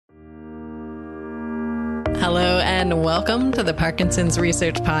Hello and welcome to the Parkinson's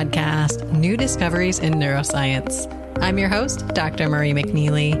Research Podcast, New Discoveries in Neuroscience. I'm your host, Dr. Marie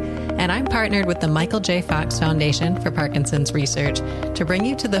McNeely, and I'm partnered with the Michael J. Fox Foundation for Parkinson's Research to bring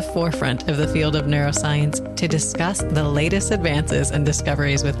you to the forefront of the field of neuroscience to discuss the latest advances and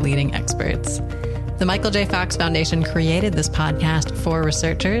discoveries with leading experts. The Michael J. Fox Foundation created this podcast for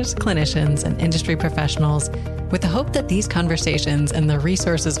researchers, clinicians, and industry professionals with the hope that these conversations and the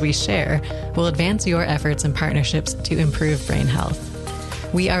resources we share will advance your efforts and partnerships to improve brain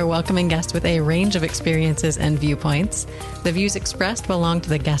health. We are welcoming guests with a range of experiences and viewpoints. The views expressed belong to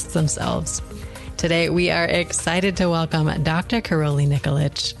the guests themselves. Today, we are excited to welcome Dr. Karoly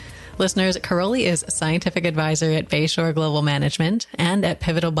Nikolich. Listeners, Karoly is Scientific Advisor at Bayshore Global Management and at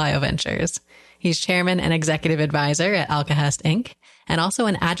Pivotal BioVentures. He's Chairman and Executive Advisor at Alkahest Inc., and also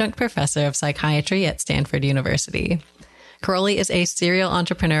an Adjunct Professor of Psychiatry at Stanford University. Karoly is a serial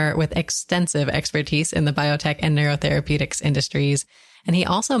entrepreneur with extensive expertise in the biotech and neurotherapeutics industries, and he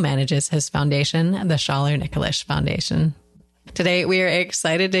also manages his foundation, the Schaller-Nikolich Foundation. Today, we are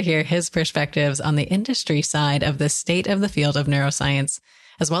excited to hear his perspectives on the industry side of the state of the field of neuroscience,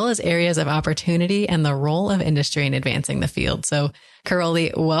 as well as areas of opportunity and the role of industry in advancing the field. So,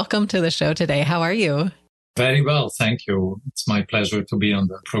 Karoly, welcome to the show today. How are you? Very well, thank you. It's my pleasure to be on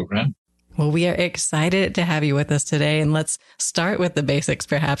the program. Well, we are excited to have you with us today, and let's start with the basics,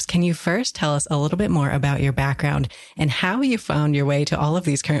 perhaps. Can you first tell us a little bit more about your background and how you found your way to all of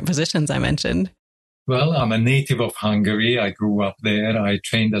these current positions I mentioned? Well, I'm a native of Hungary. I grew up there. I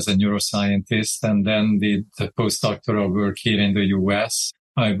trained as a neuroscientist and then did the postdoctoral work here in the US.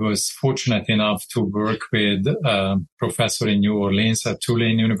 I was fortunate enough to work with a professor in New Orleans at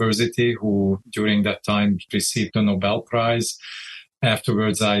Tulane University, who during that time received the Nobel Prize.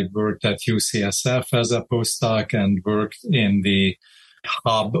 Afterwards, I worked at UCSF as a postdoc and worked in the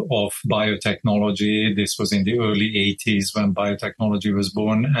hub of biotechnology. This was in the early 80s when biotechnology was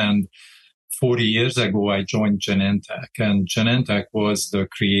born. And 40 years ago, I joined Genentech. And Genentech was the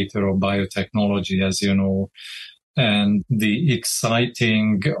creator of biotechnology, as you know. And the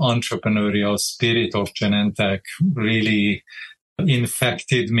exciting entrepreneurial spirit of Genentech really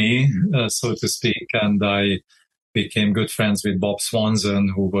infected me, so to speak. And I became good friends with Bob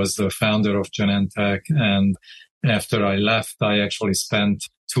Swanson, who was the founder of Genentech. And after I left, I actually spent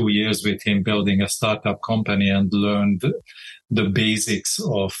 2 years with him building a startup company and learned the basics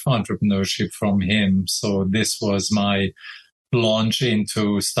of entrepreneurship from him. So this was my launch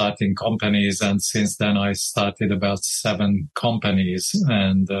into starting companies. And since then, I started about 7 companies.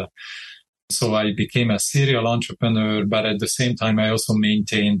 And so I became a serial entrepreneur, but at the same time, I also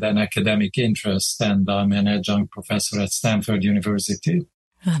maintained an academic interest, and I'm an adjunct professor at Stanford University.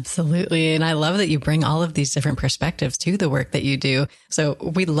 Absolutely. And I love that you bring all of these different perspectives to the work that you do. So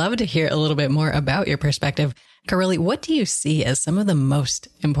we'd love to hear a little bit more about your perspective. Karoly, what do you see as some of the most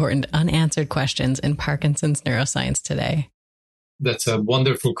important unanswered questions in Parkinson's neuroscience today? That's a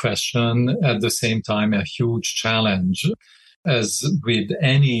wonderful question. At the same time, a huge challenge. As with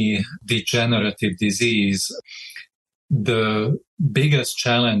any degenerative disease, the biggest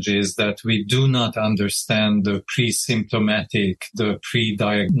challenge is that we do not understand the pre-symptomatic, the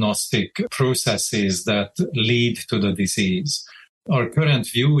pre-diagnostic processes that lead to the disease. Our current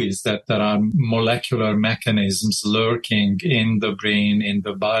view is that there are molecular mechanisms lurking in the brain, in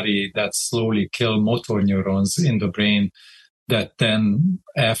the body, that slowly kill motor neurons in the brain, that then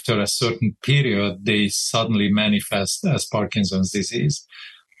after a certain period, they suddenly manifest as Parkinson's disease.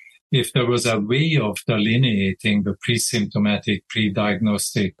 If there was a way of delineating the pre-symptomatic,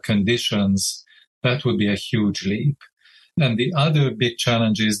 pre-diagnostic conditions, that would be a huge leap. And the other big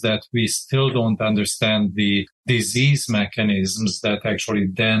challenge is that we still don't understand the disease mechanisms that actually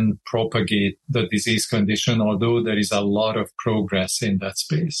then propagate the disease condition, although there is a lot of progress in that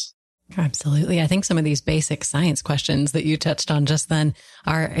space. Absolutely. I think some of these basic science questions that you touched on just then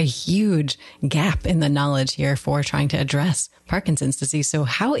are a huge gap in the knowledge here for trying to address Parkinson's disease. So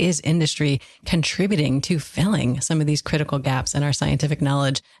how is industry contributing to filling some of these critical gaps in our scientific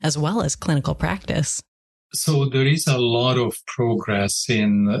knowledge as well as clinical practice? So there is a lot of progress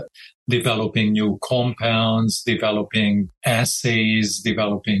in developing new compounds, developing assays,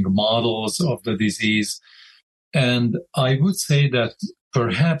 developing models of the disease. And I would say that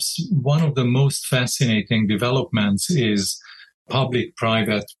perhaps one of the most fascinating developments is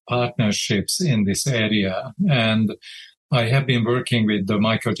public-private partnerships in this area. And I have been working with the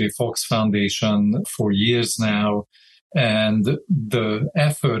Michael J. Fox Foundation for years now, and the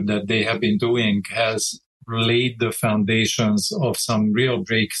effort that they have been doing has laid the foundations of some real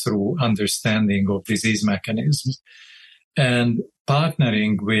breakthrough understanding of disease mechanisms. And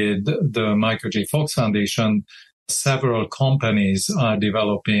partnering with the Michael J. Fox Foundation, several companies are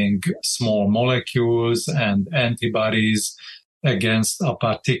developing small molecules and antibodies against a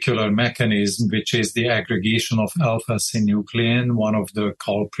particular mechanism, which is the aggregation of alpha-synuclein, one of the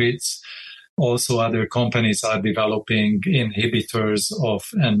culprits. Also, other companies are developing inhibitors of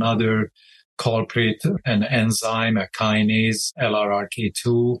another culprit, an enzyme, a kinase,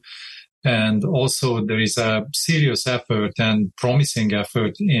 LRRK2. And also there is a serious effort and promising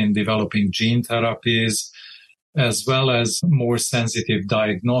effort in developing gene therapies, as well as more sensitive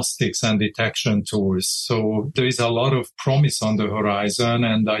diagnostics and detection tools. So there is a lot of promise on the horizon.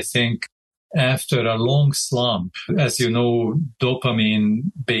 And I think after a long slump, as you know,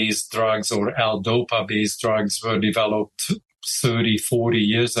 dopamine-based drugs or L-DOPA-based drugs were developed 30, 40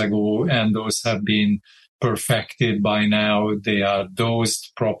 years ago, and those have been perfected by now. They are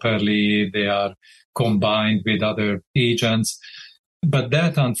dosed properly. They are combined with other agents. But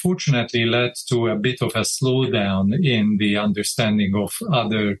that unfortunately led to a bit of a slowdown in the understanding of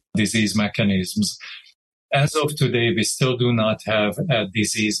other disease mechanisms. As of today, we still do not have a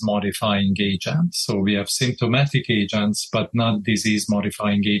disease-modifying agent. So we have symptomatic agents, but not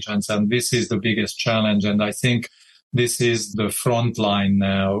disease-modifying agents. And this is the biggest challenge. And I think this is the front line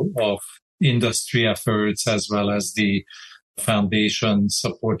now of industry efforts as well as the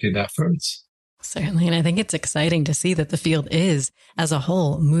foundation-supported efforts. Certainly. And I think it's exciting to see that the field is, as a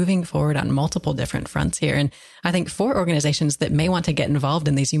whole, moving forward on multiple different fronts here. And I think for organizations that may want to get involved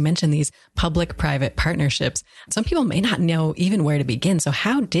in these, you mentioned these public-private partnerships. Some people may not know even where to begin. So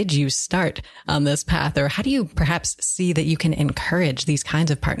how did you start on this path? Or how do you perhaps see that you can encourage these kinds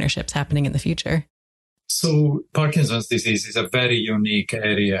of partnerships happening in the future? So Parkinson's disease is a very unique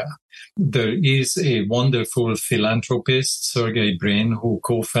area. There is a wonderful philanthropist, Sergey Brin, who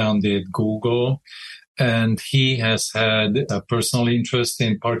co-founded Google, and he has had a personal interest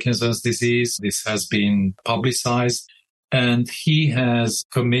in Parkinson's disease. This has been publicized, and he has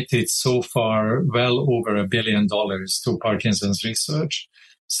committed so far well over $1 billion to Parkinson's research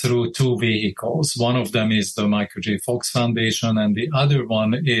through two vehicles. One of them is the Michael J. Fox Foundation, and the other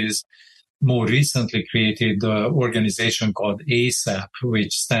one is more recently created the organization called ASAP,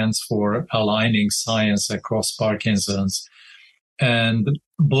 which stands for Aligning Science Across Parkinson's. And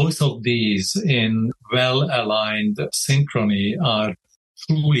both of these, in well-aligned synchrony, are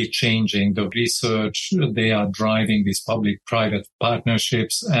truly changing the research. They are driving these public-private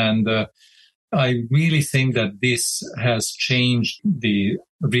partnerships. And I really think that this has changed the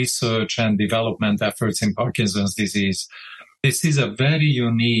research and development efforts in Parkinson's disease. This is a very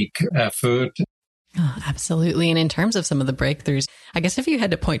unique effort. Oh, absolutely. And in terms of some of the breakthroughs, I guess if you had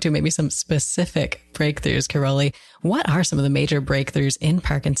to point to maybe some specific breakthroughs, Karoly, what are some of the major breakthroughs in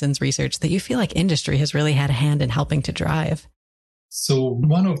Parkinson's research that you feel like industry has really had a hand in helping to drive? So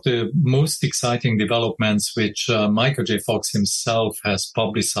one of the most exciting developments, which Michael J. Fox himself has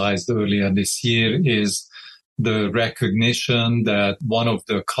publicized earlier this year, is the recognition that one of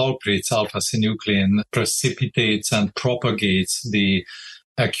the culprits, alpha-synuclein, precipitates and propagates the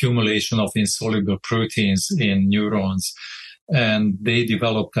accumulation of insoluble proteins in neurons. And they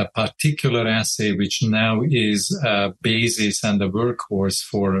developed a particular assay, which now is a basis and a workhorse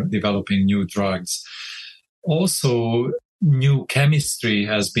for developing new drugs. Also, new chemistry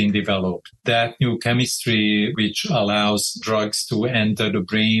has been developed. That new chemistry, which allows drugs to enter the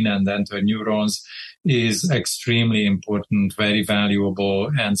brain and enter neurons, is extremely important, very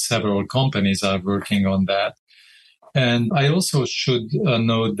valuable, and several companies are working on that. And I also should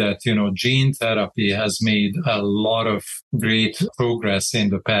note that, gene therapy has made a lot of great progress in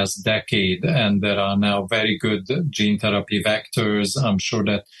the past decade, and there are now very good gene therapy vectors. I'm sure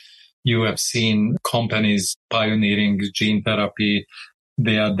that you have seen companies pioneering gene therapy.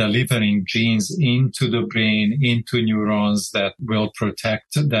 They are delivering genes into the brain, into neurons that will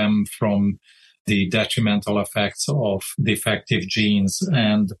protect them from the detrimental effects of defective genes.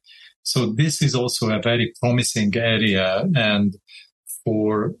 And so this is also a very promising area. And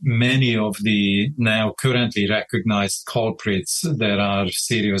for many of the now currently recognized culprits, there are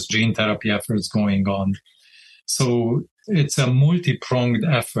serious gene therapy efforts going on. So it's a multi-pronged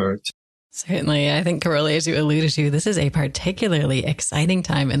effort. Certainly. I think, Karoly, as you alluded to, this is a particularly exciting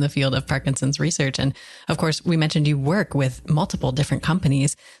time in the field of Parkinson's research. And of course, we mentioned you work with multiple different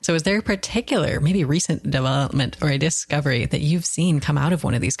companies. So is there a particular, maybe recent development or a discovery that you've seen come out of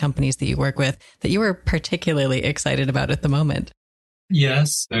one of these companies that you work with that you were particularly excited about at the moment?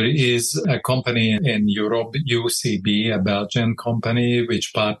 Yes, there is a company in Europe, UCB, a Belgian company,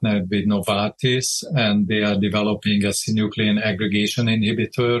 which partnered with Novartis, and they are developing a synuclein aggregation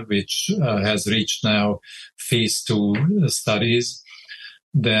inhibitor, which has reached now phase 2 studies.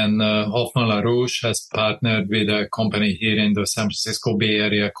 Then Hoffmann La Roche has partnered with a company here in the San Francisco Bay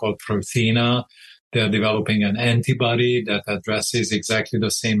Area called Prothena. They're developing an antibody that addresses exactly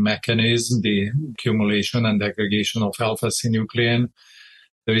the same mechanism, the accumulation and aggregation of alpha-synuclein.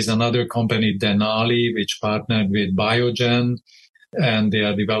 There is another company, Denali, which partnered with Biogen, and they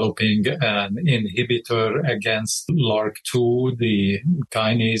are developing an inhibitor against LRRK2, the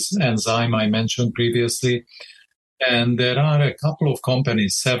kinase enzyme I mentioned previously. And there are a couple of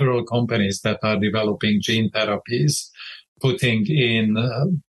companies, several companies that are developing gene therapies, putting in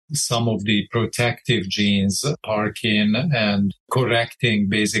some of the protective genes, Parkin, and correcting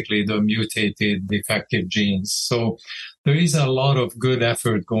basically the mutated defective genes. So there is a lot of good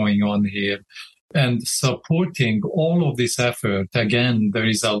effort going on here. And supporting all of this effort, again, there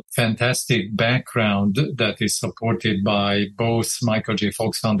is a fantastic background that is supported by both Michael J.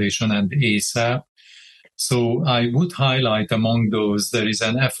 Fox Foundation and ASAP. So I would highlight among those, there is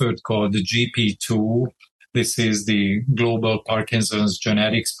an effort called GP2. This is the Global Parkinson's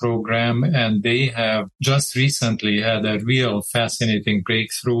Genetics Program, and they have just recently had a real fascinating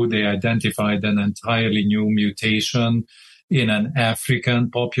breakthrough. They identified an entirely new mutation in an African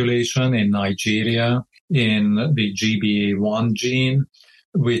population in Nigeria in the GBA1 gene,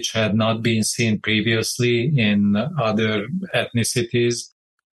 which had not been seen previously in other ethnicities.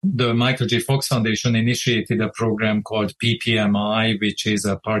 The Michael J. Fox Foundation initiated a program called PPMI, which is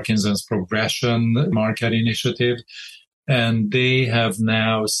a Parkinson's Progression Marker Initiative. And they have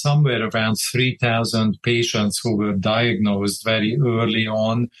now somewhere around 3,000 patients who were diagnosed very early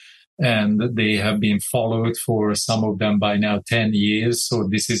on. And they have been followed for some of them by now 10 years. So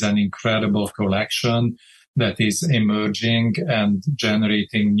this is an incredible collection that is emerging and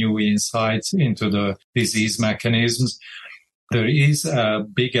generating new insights into the disease mechanisms. There is a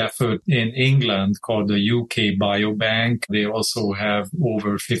big effort in England called the UK Biobank. They also have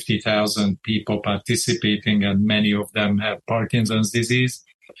over 50,000 people participating, and many of them have Parkinson's disease.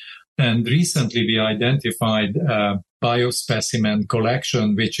 And recently we identified a biospecimen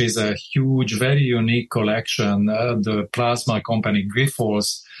collection, which is a huge, very unique collection. The plasma company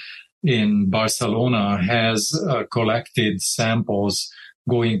Grifols in Barcelona has collected samples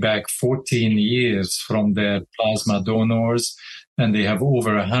going back 14 years from their plasma donors, and they have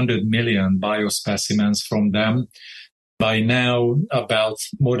over 100 million biospecimens from them. By now, about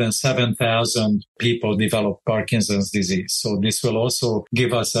more than 7,000 people develop Parkinson's disease. So this will also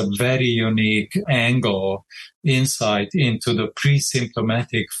give us a very unique insight into the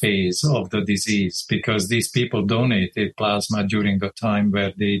pre-symptomatic phase of the disease, because these people donated plasma during the time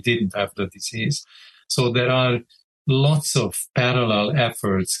where they didn't have the disease. So there are lots of parallel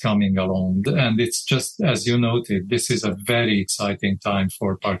efforts coming along. And it's just, as you noted, this is a very exciting time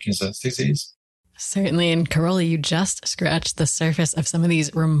for Parkinson's disease. Certainly. And Karoly, you just scratched the surface of some of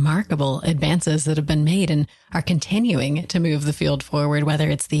these remarkable advances that have been made and are continuing to move the field forward, whether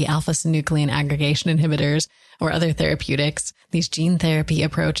it's the alpha-synuclein aggregation inhibitors or other therapeutics, these gene therapy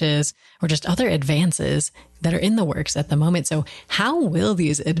approaches, or just other advances that are in the works at the moment. So how will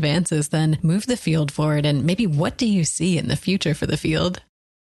these advances then move the field forward? And maybe what do you see in the future for the field?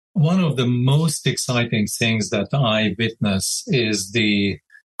 One of the most exciting things that I witness is the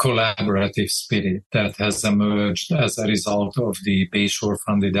collaborative spirit that has emerged as a result of the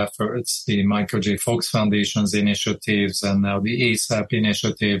Bayshore-funded efforts, the Michael J. Fox Foundation's initiatives, and now the ASAP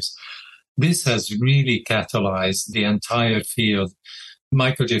initiatives. This has really catalyzed the entire field.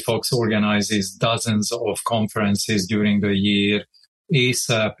 Michael J. Fox organizes dozens of conferences during the year.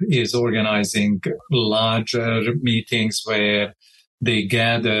 ASAP is organizing larger meetings where they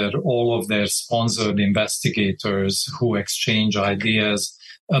gather all of their sponsored investigators who exchange ideas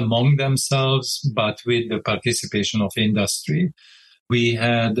among themselves, but with the participation of industry. We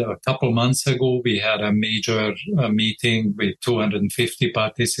had a couple months ago, we had a major meeting with 250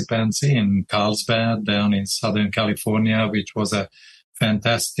 participants in Carlsbad down in Southern California, which was a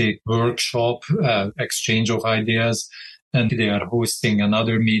fantastic workshop, exchange of ideas. And they are hosting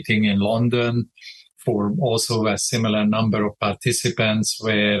another meeting in London for also a similar number of participants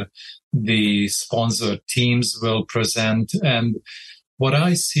where the sponsored teams will present. And what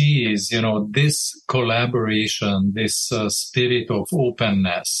I see is, this collaboration, this spirit of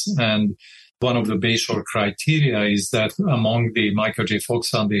openness. And one of the Bayshore criteria is that among the Michael J. Fox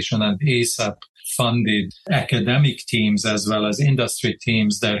Foundation and ASAP funded academic teams as well as industry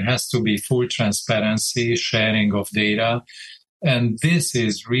teams, there has to be full transparency, sharing of data. And this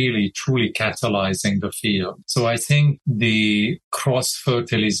is really truly catalyzing the field. So I think the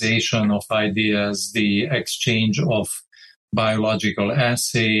cross-fertilization of ideas, the exchange of biological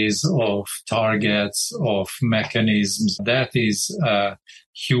assays, of targets, of mechanisms, that is a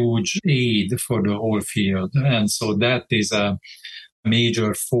huge aid for the whole field. And so that is a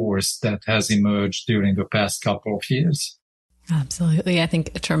major force that has emerged during the past couple of years. Absolutely. I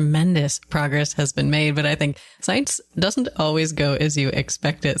think tremendous progress has been made, but I think science doesn't always go as you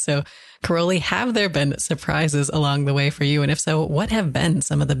expect it. So, Karoly, have there been surprises along the way for you? And if so, what have been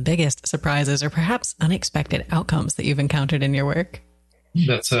some of the biggest surprises or perhaps unexpected outcomes that you've encountered in your work?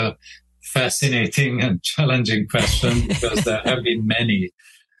 That's a fascinating and challenging question because there have been many.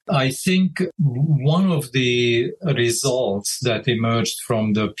 I think one of the results that emerged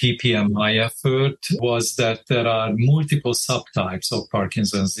from the PPMI effort was that there are multiple subtypes of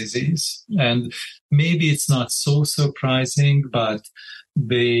Parkinson's disease. And maybe it's not so surprising, but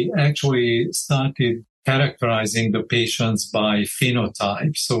they actually started characterizing the patients by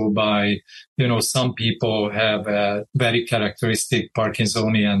phenotype. So by, some people have a very characteristic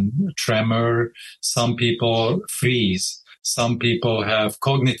Parkinsonian tremor. Some people freeze. Some people have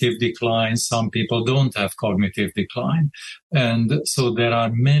cognitive decline. Some people don't have cognitive decline. And so there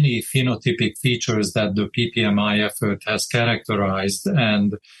are many phenotypic features that the PPMI effort has characterized.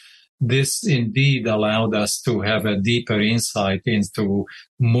 And this indeed allowed us to have a deeper insight into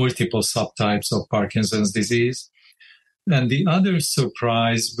multiple subtypes of Parkinson's disease. And the other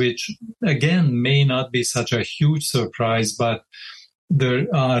surprise, which again may not be such a huge surprise, but there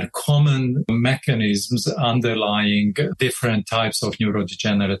are common mechanisms underlying different types of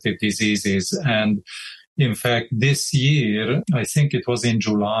neurodegenerative diseases. And in fact, this year, I think it was in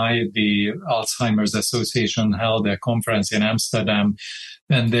July, the Alzheimer's Association held a conference in Amsterdam,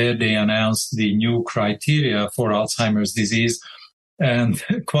 and there they announced the new criteria for Alzheimer's disease. And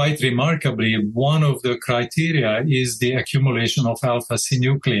quite remarkably, one of the criteria is the accumulation of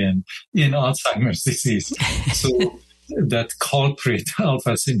alpha-synuclein in Alzheimer's disease. So that culprit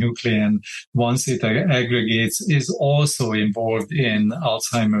alpha-synuclein, once it aggregates, is also involved in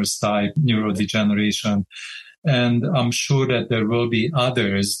Alzheimer's type neurodegeneration. And I'm sure that there will be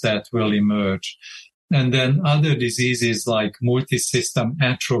others that will emerge. And then other diseases like multisystem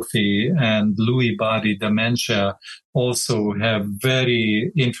atrophy and Lewy body dementia also have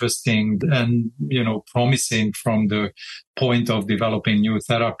very interesting and, promising from the point of developing new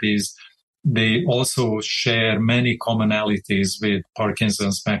therapies. They also share many commonalities with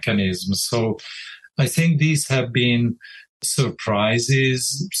Parkinson's mechanisms. So I think these have been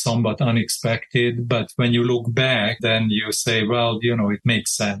surprises, somewhat unexpected. But when you look back, then you say, well, it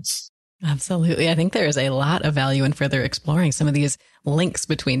makes sense. Absolutely. I think there is a lot of value in further exploring some of these links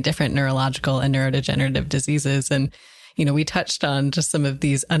between different neurological and neurodegenerative diseases. And we touched on just some of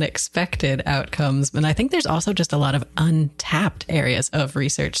these unexpected outcomes, but I think there's also just a lot of untapped areas of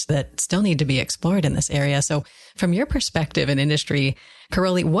research that still need to be explored in this area. So from your perspective in industry,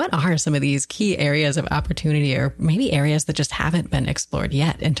 Karoly, what are some of these key areas of opportunity or maybe areas that just haven't been explored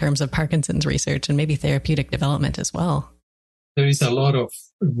yet in terms of Parkinson's research and maybe therapeutic development as well? There is a lot of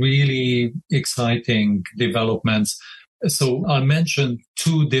really exciting developments. So I'll mention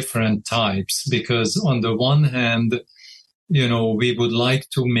two different types because on the one hand, we would like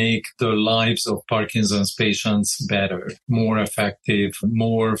to make the lives of Parkinson's patients better, more effective,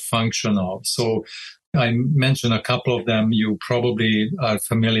 more functional. So I mentioned a couple of them. You probably are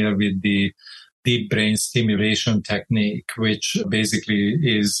familiar with the deep brain stimulation technique, which basically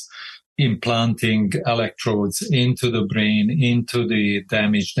is implanting electrodes into the brain, into the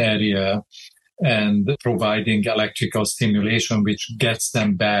damaged area, and providing electrical stimulation, which gets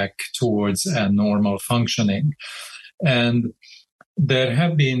them back towards a normal functioning. And there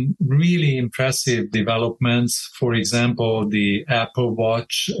have been really impressive developments. For example, the Apple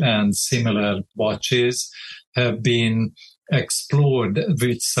Watch and similar watches have been explored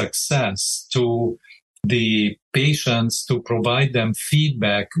with success to the patients to provide them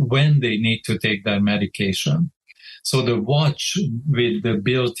feedback when they need to take their medication. So the watch with the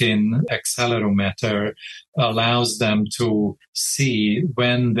built-in accelerometer allows them to see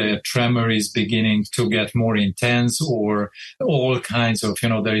when the tremor is beginning to get more intense or all kinds of,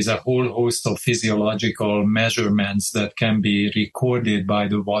 there is a whole host of physiological measurements that can be recorded by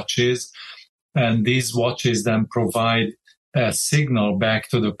the watches. And these watches then provide a signal back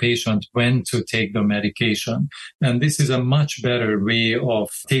to the patient when to take the medication. And this is a much better way of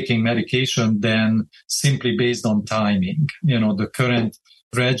taking medication than simply based on timing. The current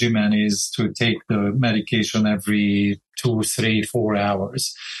regimen is to take the medication every 2, 3, 4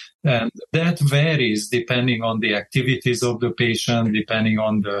 hours. And that varies depending on the activities of the patient, depending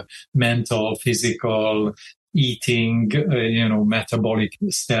on the mental, physical, eating, metabolic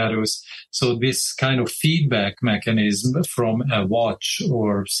status. So this kind of feedback mechanism from a watch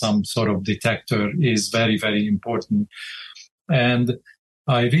or some sort of detector is very, very important. And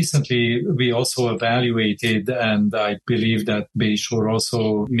we also evaluated, and I believe that Bayshore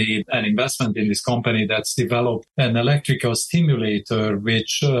also made an investment in this company that's developed an electrical stimulator,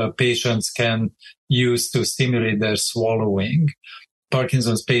 which patients can use to stimulate their swallowing.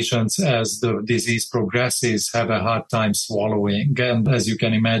 Parkinson's patients, as the disease progresses, have a hard time swallowing. And as you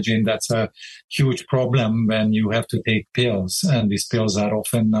can imagine, that's a huge problem when you have to take pills. And these pills are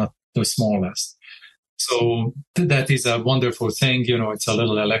often not the smallest. So that is a wonderful thing. It's a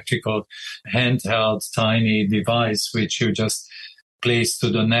little electrical handheld, tiny device, which you just place to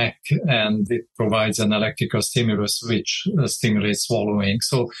the neck, and it provides an electrical stimulus, which stimulates swallowing.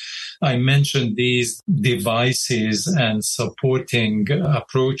 So I mentioned these devices and supporting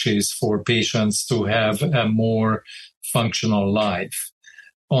approaches for patients to have a more functional life.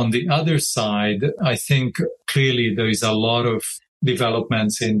 On the other side, I think clearly there is a lot of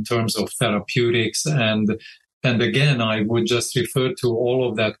developments in terms of therapeutics. And again, I would just refer to all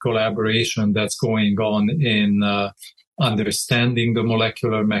of that collaboration that's going on in understanding the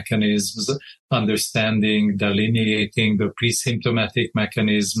molecular mechanisms, understanding, delineating the pre-symptomatic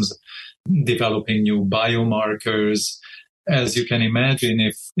mechanisms, developing new biomarkers. As you can imagine,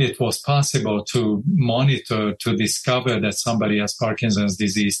 if it was possible to monitor, to discover that somebody has Parkinson's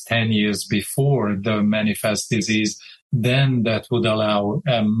disease 10 years before the manifest disease, then that would allow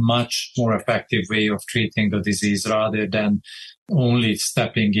a much more effective way of treating the disease rather than only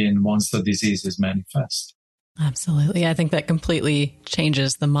stepping in once the disease is manifest. Absolutely. I think that completely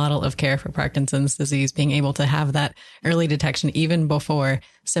changes the model of care for Parkinson's disease, being able to have that early detection even before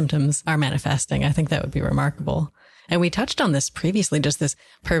symptoms are manifesting. I think that would be remarkable. And we touched on this previously, just this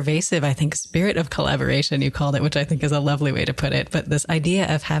pervasive, I think, spirit of collaboration, you called it, which I think is a lovely way to put it. But this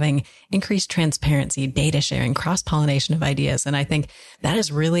idea of having increased transparency, data sharing, cross-pollination of ideas. And I think that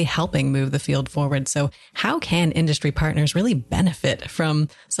is really helping move the field forward. So how can industry partners really benefit from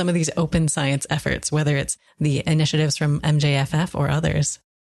some of these open science efforts, whether it's the initiatives from MJFF or others?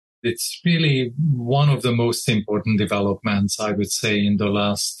 It's really one of the most important developments, I would say, in the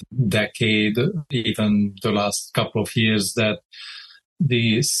last decade, even the last couple of years, that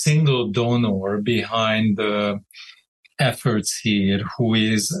the single donor behind the efforts here, who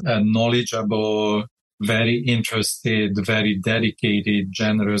is a knowledgeable, very interested, very dedicated,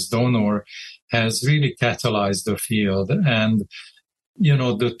 generous donor, has really catalyzed the field. And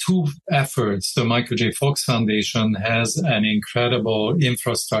the two efforts, the Michael J. Fox Foundation has an incredible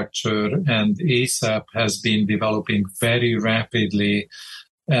infrastructure, and ASAP has been developing very rapidly.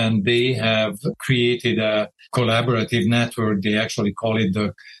 And they have created a collaborative network. They actually call it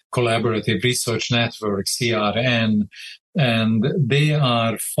the Collaborative Research Network, CRN. And they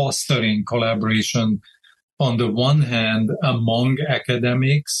are fostering collaboration on the one hand among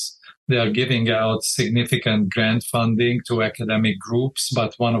academics. They are giving out significant grant funding to academic groups,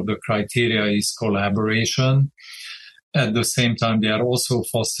 but one of the criteria is collaboration. At the same time, they are also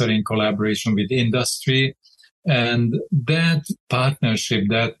fostering collaboration with industry. And that partnership,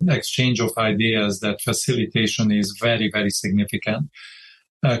 that exchange of ideas, that facilitation is very, very significant.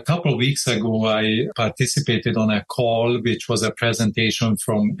 A couple of weeks ago, I participated on a call, which was a presentation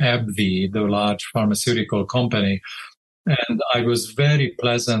from AbbVie, the large pharmaceutical company. And I was very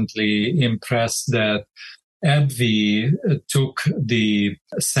pleasantly impressed that AbbVie took the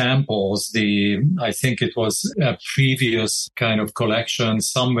samples, I think it was a previous kind of collection,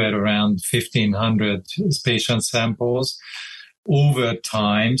 somewhere around 1,500 patient samples over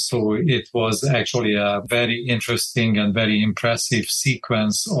time. So it was actually a very interesting and very impressive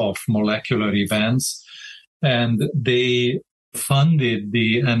sequence of molecular events. And they funded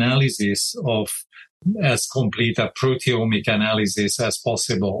the analysis of as complete a proteomic analysis as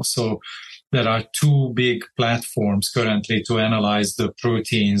possible. So there are two big platforms currently to analyze the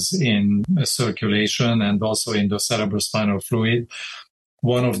proteins in circulation and also in the cerebrospinal fluid.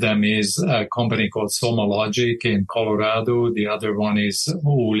 One of them is a company called SomaLogic in Colorado. The other one is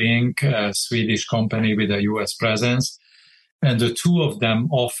Olink, a Swedish company with a US presence. And the two of them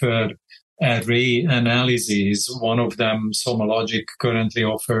offer array analyses. One of them, SomaLogic, currently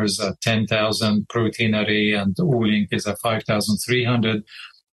offers a 10,000 protein array, and Olink is a 5,300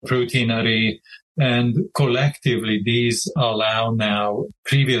 protein array. And collectively, these allow now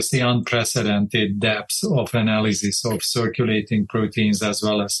previously unprecedented depths of analysis of circulating proteins as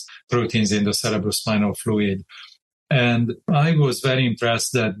well as proteins in the cerebrospinal fluid. And I was very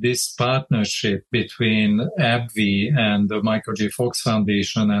impressed that this partnership between AbbVie and the Michael J. Fox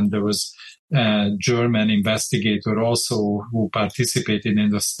Foundation, and there was a German investigator also who participated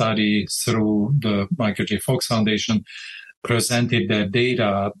in the study through the Michael J. Fox Foundation, presented their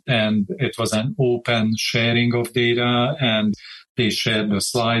data, and it was an open sharing of data, and they shared the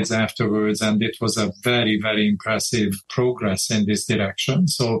slides afterwards, and it was a very, very impressive progress in this direction.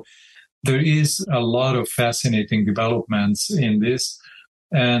 So there is a lot of fascinating developments in this.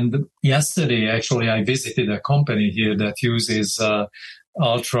 And yesterday, actually, I visited a company here that uses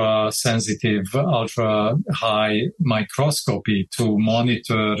ultra-sensitive, ultra-high microscopy to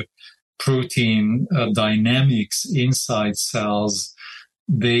monitor protein dynamics inside cells.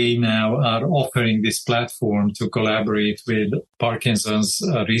 They now are offering this platform to collaborate with Parkinson's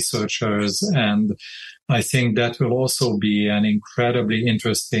researchers. And I think that will also be an incredibly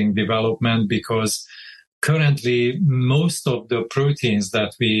interesting development, because currently most of the proteins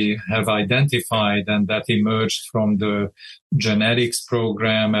that we have identified and that emerged from the genetics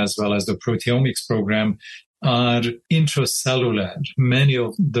program as well as the proteomics program are intracellular. Many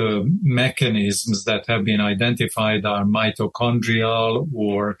of the mechanisms that have been identified are mitochondrial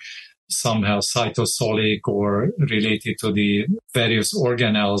or somehow cytosolic or related to the various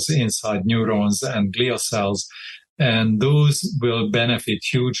organelles inside neurons and glial cells. And those will benefit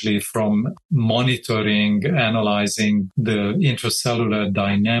hugely from monitoring, analyzing the intracellular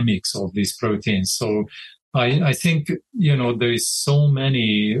dynamics of these proteins. So I think, there is so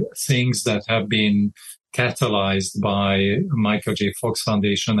many things that have been catalyzed by Michael J. Fox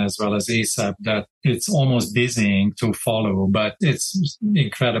Foundation as well as ASAP that it's almost dizzying to follow, but it's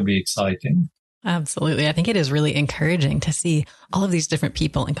incredibly exciting. Absolutely. I think it is really encouraging to see all of these different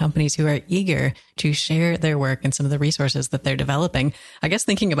people and companies who are eager to share their work and some of the resources that they're developing. I guess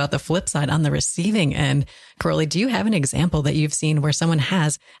thinking about the flip side on the receiving end, Karoly, do you have an example that you've seen where someone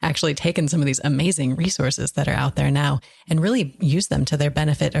has actually taken some of these amazing resources that are out there now and really used them to their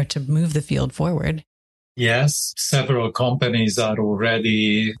benefit or to move the field forward? Yes, several companies are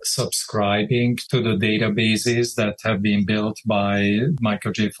already subscribing to the databases that have been built by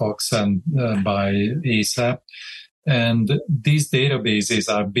Michael J. Fox and by ASAP. And these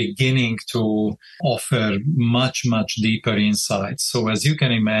databases are beginning to offer much, much deeper insights. So as you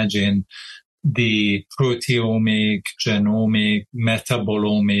can imagine, the proteomic, genomic,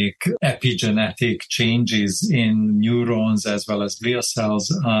 metabolomic, epigenetic changes in neurons as well as glial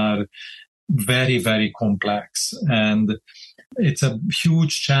cells are very, very complex. And it's a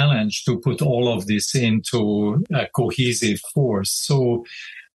huge challenge to put all of this into a cohesive force. So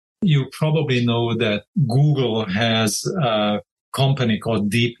you probably know that Google has a company called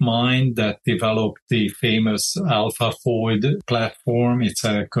DeepMind that developed the famous AlphaFold platform. It's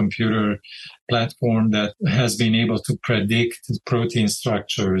a computer platform that has been able to predict protein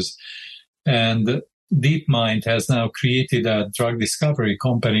structures. And DeepMind has now created a drug discovery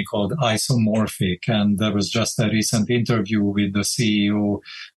company called Isomorphic. And there was just a recent interview with the CEO,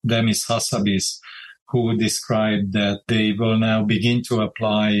 Demis Hassabis, who described that they will now begin to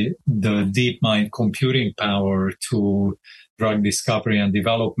apply the DeepMind computing power to drug discovery and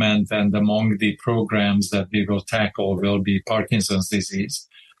development. And among the programs that we will tackle will be Parkinson's disease.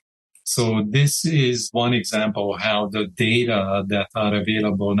 So this is one example how the data that are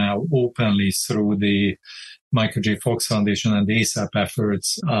available now openly through the Michael J. Fox Foundation and ASAP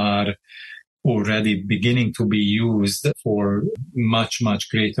efforts are already beginning to be used for much, much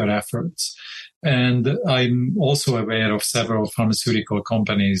greater efforts. And I'm also aware of several pharmaceutical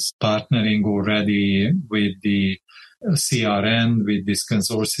companies partnering already with the CRN, with this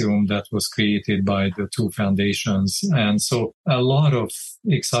consortium that was created by the two foundations. And so a lot of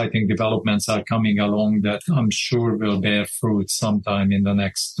exciting developments are coming along that I'm sure will bear fruit sometime in the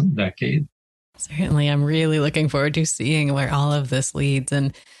next decade. Certainly. I'm really looking forward to seeing where all of this leads.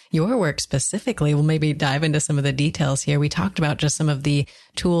 And your work specifically, we'll maybe dive into some of the details here. We talked about just some of the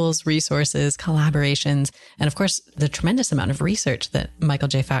tools, resources, collaborations, and of course, the tremendous amount of research that Michael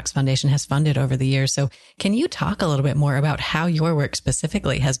J. Fox Foundation has funded over the years. So can you talk a little bit more about how your work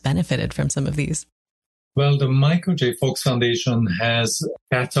specifically has benefited from some of these? Well, the Michael J. Fox Foundation has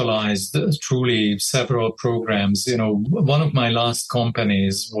catalyzed truly several programs. One of my last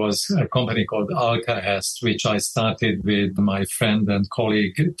companies was a company called Alcahest, which I started with my friend and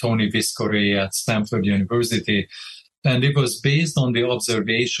colleague, Tony Viscore at Stanford University. And it was based on the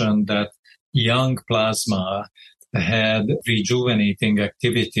observation that young plasma had rejuvenating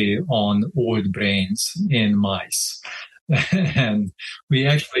activity on old brains in mice. And we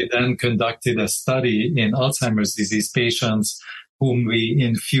actually then conducted a study in Alzheimer's disease patients whom we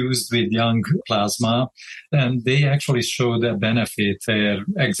infused with young plasma, and they actually showed a benefit. Their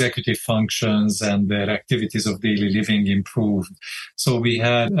executive functions and their activities of daily living improved. So we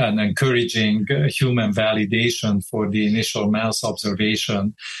had an encouraging human validation for the initial mouse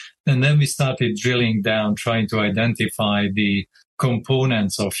observation. And then we started drilling down, trying to identify the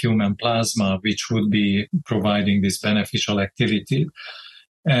components of human plasma, which would be providing this beneficial activity.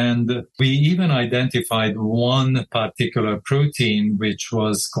 And we even identified one particular protein, which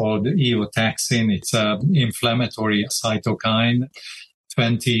was called eotaxin. It's an inflammatory cytokine,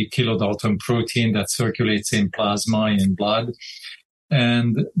 20 kilodalton protein that circulates in plasma, in blood.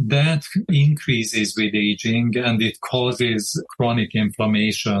 And that increases with aging, and it causes chronic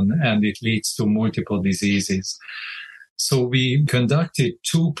inflammation, and it leads to multiple diseases. So we conducted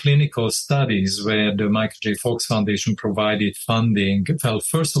 2 clinical studies where the Michael J. Fox Foundation provided funding. Well,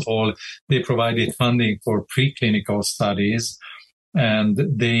 first of all, they provided funding for preclinical studies, and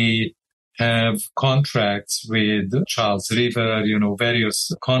they have contracts with Charles River,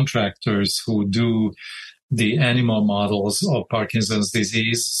 various contractors who do the animal models of Parkinson's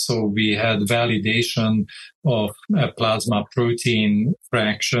disease. So we had validation of a plasma protein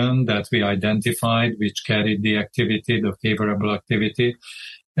fraction that we identified, which carried the activity, the favorable activity.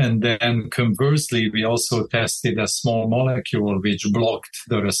 And then conversely, we also tested a small molecule which blocked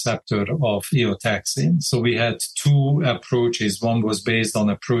the receptor of eotaxin. So we had 2 approaches. One was based on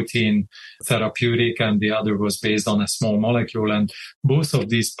a protein therapeutic and the other was based on a small molecule. And both of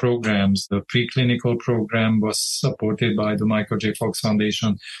these programs, the preclinical program was supported by the Michael J. Fox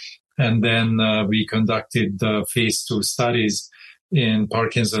Foundation. And then we conducted the phase 2 studies in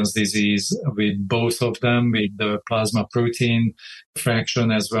Parkinson's disease with both of them, with the plasma protein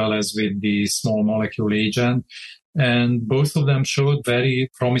fraction as well as with the small molecule agent. And both of them showed very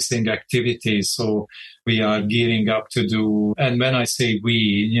promising activity. So we are gearing up to do, and when I say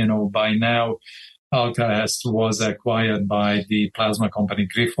we, by now, Altaest was acquired by the plasma company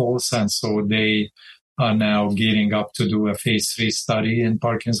Grifols, and so they are now gearing up to do a phase 3 study in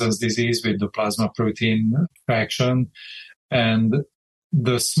Parkinson's disease with the plasma protein fraction. And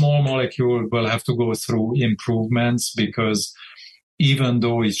the small molecule will have to go through improvements because even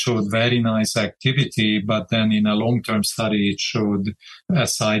though it showed very nice activity, but then in a long-term study, it showed a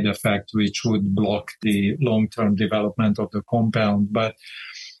side effect which would block the long-term development of the compound. But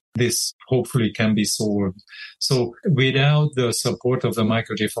this hopefully can be solved. So without the support of the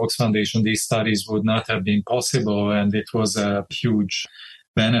Michael J. Fox Foundation, these studies would not have been possible. And it was a huge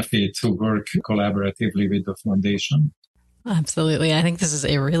benefit to work collaboratively with the foundation. Absolutely. I think this is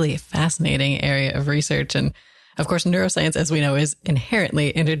a really fascinating area of research. And of course, neuroscience, as we know, is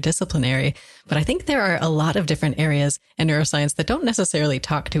inherently interdisciplinary. But I think there are a lot of different areas in neuroscience that don't necessarily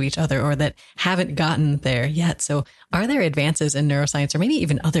talk to each other or that haven't gotten there yet. So are there advances in neuroscience or maybe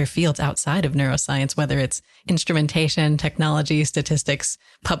even other fields outside of neuroscience, whether it's instrumentation, technology, statistics,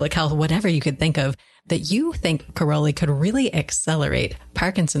 public health, whatever you could think of, that you think Karoly could really accelerate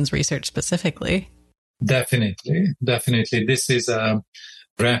Parkinson's research specifically? Definitely. This is a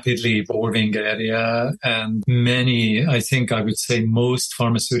rapidly evolving area, and I would say most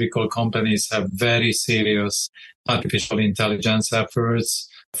pharmaceutical companies have very serious artificial intelligence efforts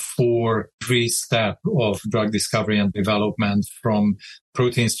for every step of drug discovery and development, from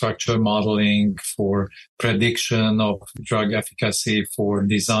protein structure modeling, for prediction of drug efficacy, for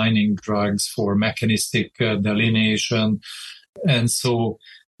designing drugs, for mechanistic delineation. And so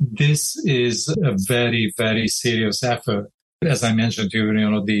this is a very, very serious effort. As I mentioned to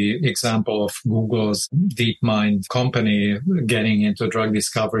you, the example of Google's DeepMind company getting into drug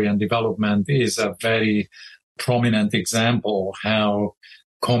discovery and development is a very prominent example how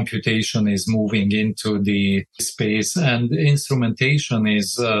computation is moving into the space, and instrumentation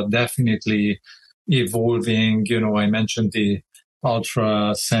is definitely evolving. I mentioned the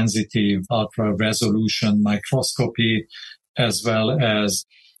ultra-sensitive, ultra-resolution microscopy, as well as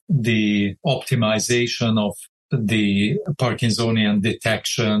the optimization of the Parkinsonian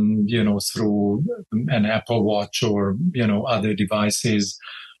detection, through an Apple Watch or, other devices.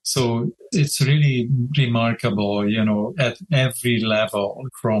 So it's really remarkable, at every level,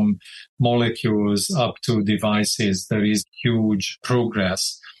 from molecules up to devices, there is huge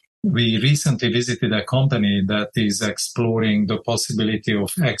progress. We recently visited a company that is exploring the possibility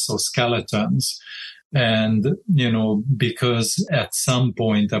of exoskeletons. And, because at some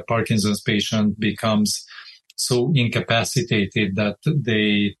point a Parkinson's patient becomes so incapacitated that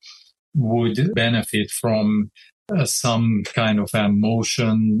they would benefit from some kind of a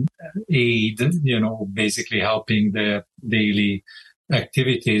motion aid, basically helping their daily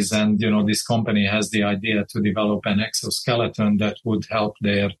activities. And, this company has the idea to develop an exoskeleton that would help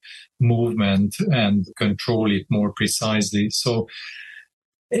their movement and control it more precisely. So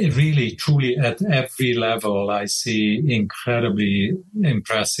really, truly, at every level, I see incredibly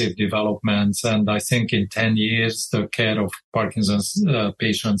impressive developments. And I think in 10 years, the care of Parkinson's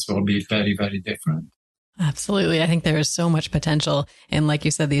patients will be very, very different. Absolutely. I think there is so much potential. And like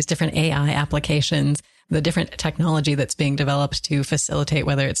you said, these different AI applications, the different technology that's being developed to facilitate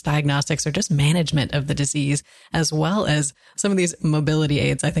whether it's diagnostics or just management of the disease, as well as some of these mobility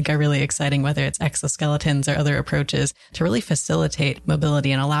aids, I think are really exciting, whether it's exoskeletons or other approaches to really facilitate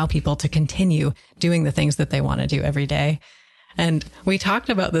mobility and allow people to continue doing the things that they want to do every day. And we talked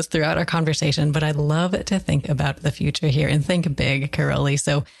about this throughout our conversation, but I'd love to think about the future here and think big, Karoly.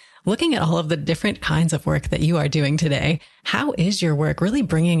 So looking at all of the different kinds of work that you are doing today, how is your work really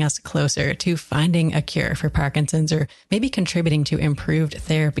bringing us closer to finding a cure for Parkinson's or maybe contributing to improved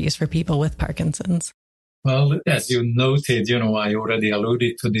therapies for people with Parkinson's? Well, as you noted, I already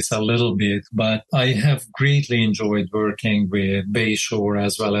alluded to this a little bit, but I have greatly enjoyed working with Bayshore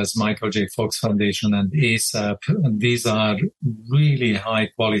as well as Michael J. Fox Foundation and ASAP. These are really high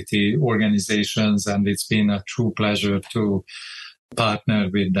quality organizations, and it's been a true pleasure to partner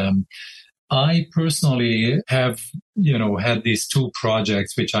with them. I personally have, had these two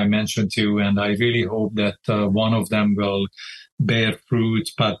projects, which I mentioned to you, and I really hope that one of them will bear fruit.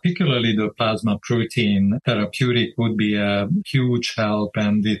 Particularly the plasma protein therapeutic would be a huge help,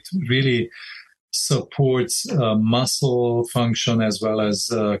 and it really supports muscle function as well as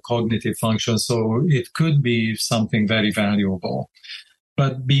cognitive function. So it could be something very valuable.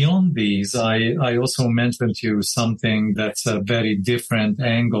 But beyond these, I also mentioned to you something that's a very different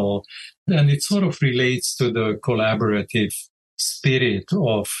angle, and it sort of relates to the collaborative spirit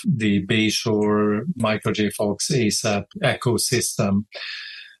of the Bayshore, Michael J. Fox, ASAP ecosystem.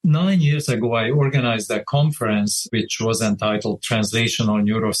 9 years ago, I organized a conference which was entitled Translational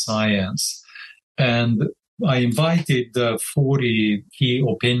Neuroscience, and I invited 40 key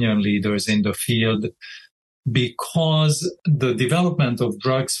opinion leaders in the field because the development of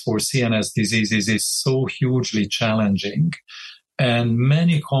drugs for CNS diseases is so hugely challenging. And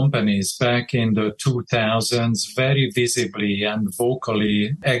many companies back in the 2000s very visibly and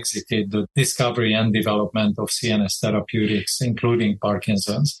vocally exited the discovery and development of CNS therapeutics, including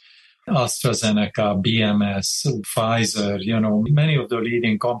Parkinson's. AstraZeneca, BMS, Pfizer, many of the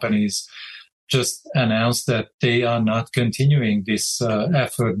leading companies just announced that they are not continuing this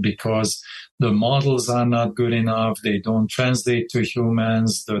effort because the models are not good enough. They don't translate to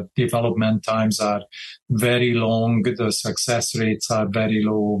humans. The development times are very long. The success rates are very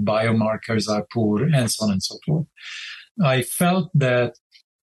low. Biomarkers are poor, and so on and so forth. I felt that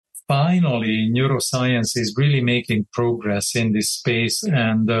finally neuroscience is really making progress in this space,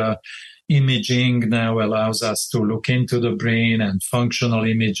 and imaging now allows us to look into the brain, and functional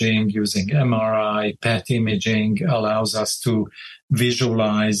imaging using MRI, PET imaging allows us to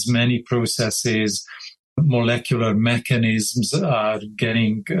visualize many processes. Molecular mechanisms are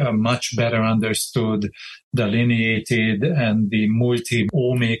getting much better understood, delineated, and the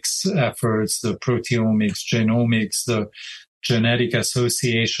multi-omics efforts, the proteomics, genomics, the genetic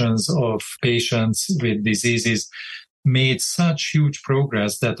associations of patients with diseases made such huge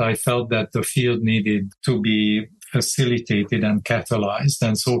progress that I felt that the field needed to be facilitated and catalyzed.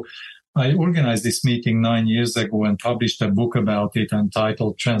 And so I organized this meeting 9 years ago and published a book about it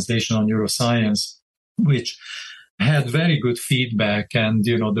entitled Translational Neuroscience, which had very good feedback. And,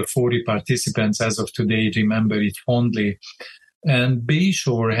 the 40 participants as of today remember it fondly. And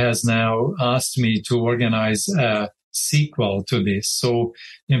Bayshore has now asked me to organize a sequel to this. So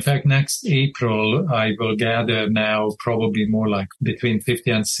in fact, next April, I will gather now probably more like between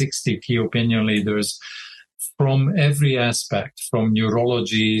 50 and 60 key opinion leaders from every aspect, from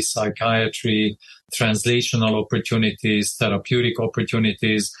neurology, psychiatry, translational opportunities, therapeutic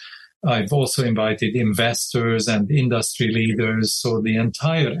opportunities. I've also invited investors and industry leaders, so the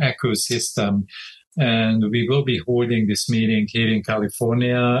entire ecosystem. And we will be holding this meeting here in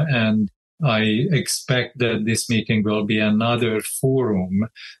California, and I expect that this meeting will be another forum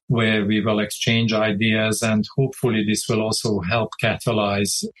where we will exchange ideas, and hopefully this will also help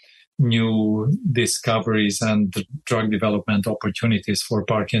catalyze new discoveries and drug development opportunities for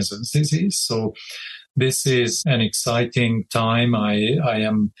Parkinson's disease. So this is an exciting time. I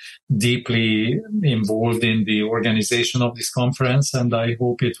am deeply involved in the organization of this conference, and I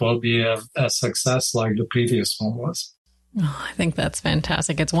hope it will be a success like the previous one was. Oh, I think that's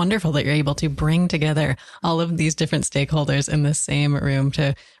fantastic. It's wonderful that you're able to bring together all of these different stakeholders in the same room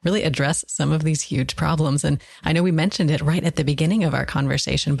to really address some of these huge problems. And I know we mentioned it right at the beginning of our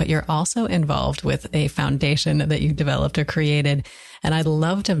conversation, but you're also involved with a foundation that you developed or created. And I'd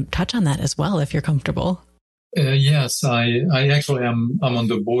love to touch on that as well, if you're comfortable. Yes, I actually am. I'm on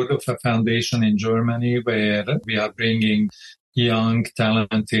the board of a foundation in Germany where we are bringing young,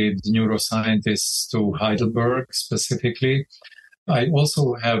 talented neuroscientists to Heidelberg specifically. I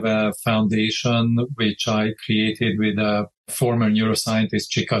also have a foundation which I created with a former neuroscientist,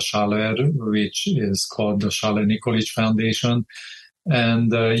 Chica Schaller, which is called the Schaller-Nikolich Foundation.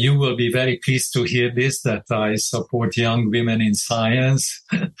 And you will be very pleased to hear this, that I support young women in science.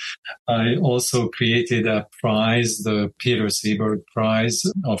 I also created a prize, the Peter Seberg Prize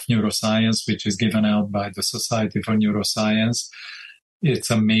of Neuroscience, which is given out by the Society for Neuroscience.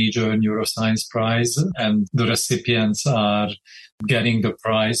 It's a major neuroscience prize, and the recipients are getting the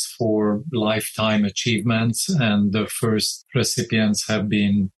prize for lifetime achievements. And the first recipients have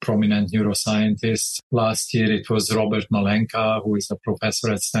been prominent neuroscientists. Last year, it was Robert Malenka, who is a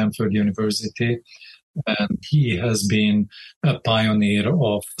professor at Stanford University. And he has been a pioneer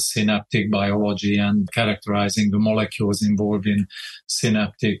of synaptic biology and characterizing the molecules involved in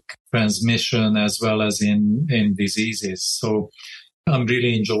synaptic transmission as well as in diseases. So I'm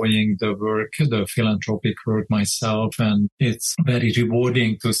really enjoying the work, the philanthropic work myself, and it's very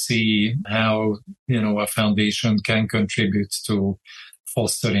rewarding to see how, a foundation can contribute to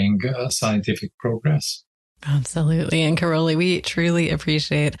fostering scientific progress. Absolutely. And Karoly, we truly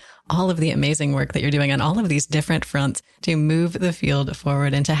appreciate all of the amazing work that you're doing on all of these different fronts to move the field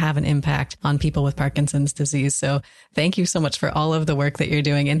forward and to have an impact on people with Parkinson's disease. So thank you so much for all of the work that you're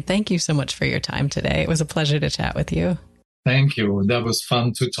doing. And thank you so much for your time today. It was a pleasure to chat with you. Thank you. That was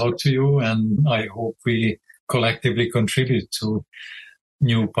fun to talk to you, and I hope we collectively contribute to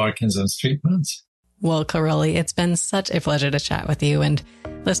new Parkinson's treatments. Well, Karoly, it's been such a pleasure to chat with you. And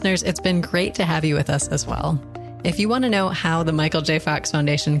listeners, it's been great to have you with us as well. If you want to know how the Michael J. Fox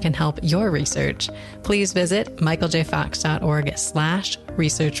Foundation can help your research, please visit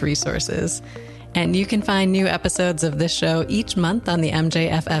michaeljfox.org/research resources. And you can find new episodes of this show each month on the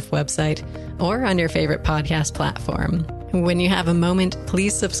MJFF website or on your favorite podcast platform. When you have a moment,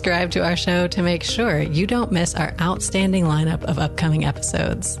 please subscribe to our show to make sure you don't miss our outstanding lineup of upcoming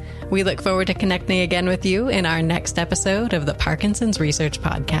episodes. We look forward to connecting again with you in our next episode of the Parkinson's Research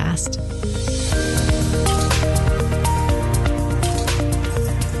Podcast.